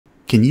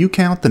Can you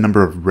count the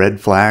number of red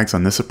flags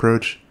on this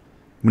approach?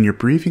 When you're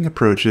briefing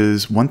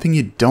approaches, one thing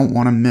you don't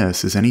want to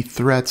miss is any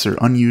threats or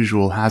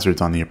unusual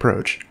hazards on the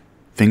approach.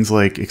 Things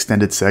like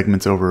extended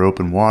segments over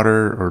open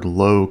water or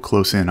low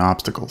close-in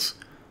obstacles.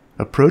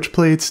 Approach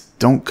plates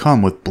don't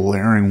come with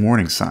blaring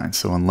warning signs,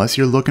 so unless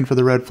you're looking for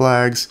the red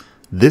flags,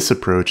 this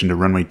approach into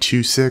runway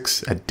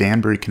 26 at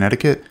Danbury,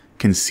 Connecticut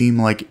can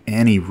seem like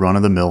any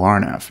run-of-the-mill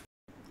RNAV.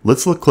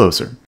 Let's look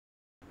closer.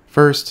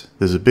 First,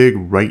 there's a big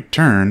right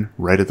turn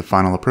right at the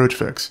final approach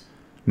fix.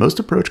 Most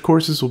approach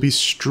courses will be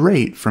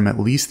straight from at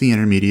least the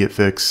intermediate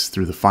fix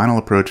through the final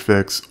approach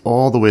fix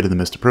all the way to the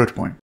missed approach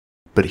point.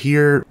 But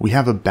here, we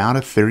have about a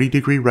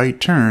 30-degree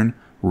right turn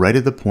right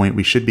at the point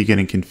we should be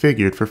getting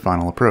configured for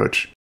final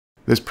approach.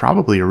 There's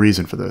probably a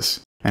reason for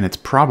this, and it's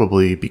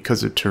probably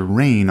because of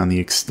terrain on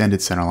the extended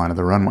centerline of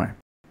the runway.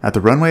 At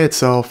the runway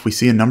itself, we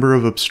see a number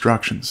of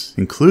obstructions,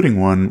 including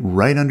one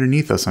right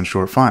underneath us on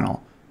short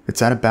final.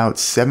 It's at about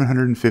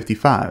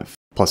 755,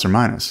 plus or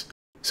minus.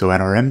 So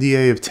at our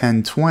MDA of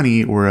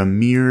 1020, we're a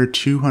mere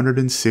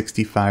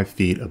 265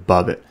 feet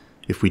above it.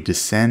 If we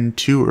descend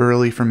too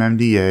early from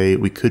MDA,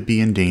 we could be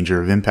in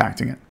danger of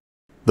impacting it.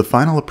 The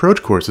final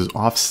approach course is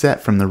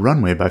offset from the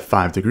runway by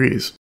 5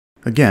 degrees.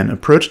 Again,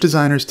 approach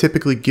designers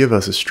typically give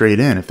us a straight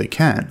in if they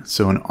can,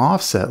 so an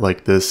offset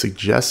like this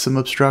suggests some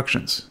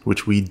obstructions,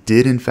 which we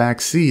did in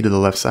fact see to the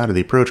left side of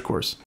the approach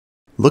course.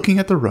 Looking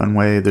at the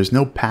runway, there's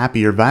no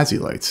PAPI or VISI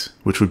lights,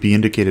 which would be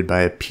indicated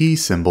by a P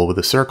symbol with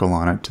a circle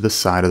on it to the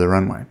side of the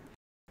runway.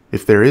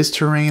 If there is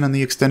terrain on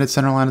the extended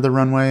centerline of the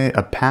runway,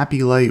 a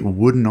PAPI light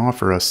wouldn't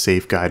offer us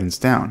safe guidance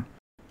down,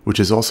 which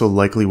is also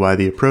likely why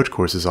the approach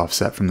course is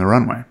offset from the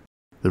runway.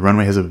 The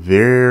runway has a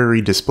very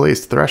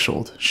displaced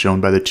threshold, shown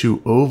by the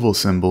 2 oval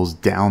symbols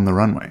down the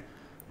runway.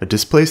 A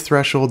displaced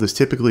threshold is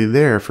typically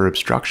there for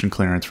obstruction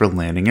clearance for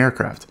landing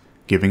aircraft,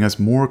 giving us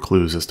more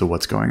clues as to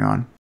what's going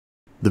on.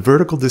 The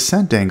vertical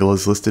descent angle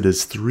is listed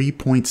as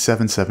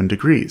 3.77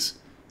 degrees.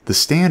 The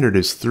standard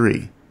is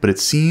 3, but it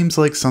seems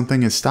like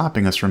something is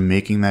stopping us from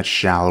making that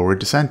shallower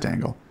descent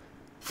angle.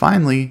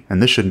 Finally,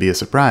 and this shouldn't be a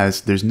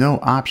surprise, there's no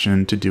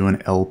option to do an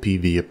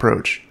LPV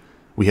approach.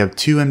 We have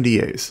 2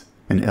 MDAs,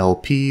 an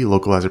LP,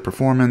 localizer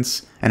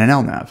performance, and an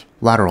LNAV,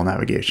 lateral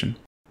navigation.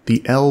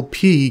 The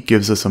LP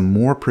gives us a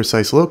more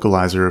precise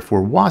localizer if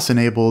we're WAAS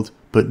enabled,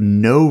 but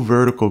no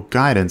vertical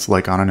guidance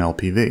like on an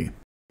LPV.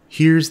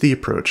 Here's the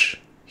approach.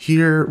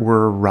 Here,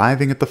 we're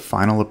arriving at the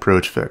final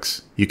approach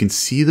fix. You can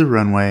see the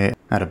runway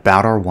at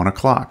about our 1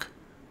 o'clock.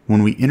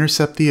 When we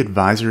intercept the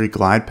advisory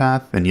glide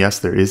path, and yes,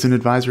 there is an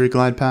advisory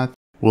glide path,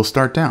 we'll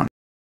start down.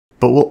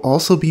 But we'll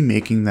also be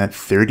making that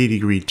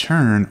 30-degree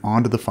turn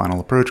onto the final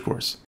approach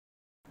course.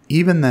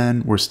 Even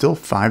then, we're still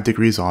 5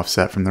 degrees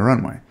offset from the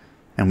runway,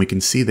 and we can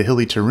see the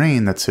hilly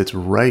terrain that sits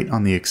right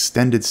on the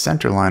extended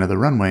center line of the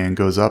runway and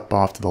goes up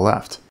off to the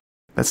left.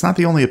 That's not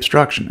the only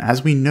obstruction.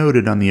 As we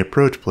noted on the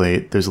approach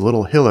plate, there's a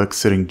little hillock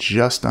sitting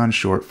just on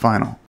short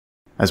final.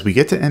 As we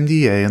get to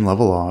MDA and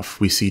level off,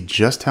 we see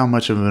just how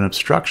much of an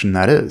obstruction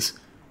that is.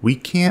 We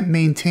can't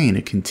maintain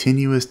a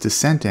continuous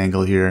descent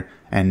angle here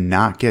and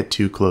not get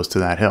too close to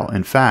that hill.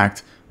 In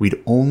fact,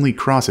 we'd only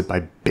cross it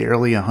by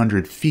barely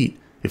 100 feet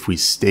if we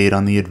stayed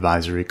on the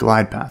advisory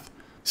glide path.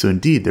 So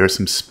indeed, there are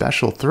some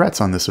special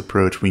threats on this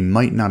approach we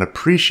might not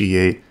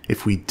appreciate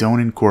if we don't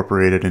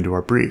incorporate it into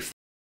our brief.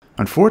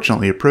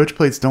 Unfortunately, approach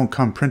plates don't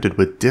come printed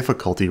with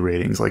difficulty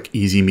ratings like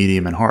easy,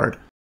 medium, and hard.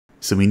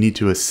 So we need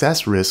to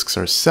assess risks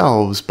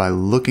ourselves by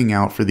looking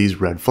out for these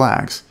red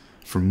flags.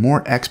 For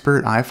more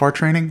expert IFR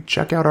training,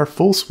 check out our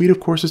full suite of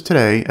courses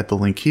today at the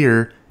link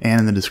here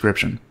and in the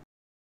description.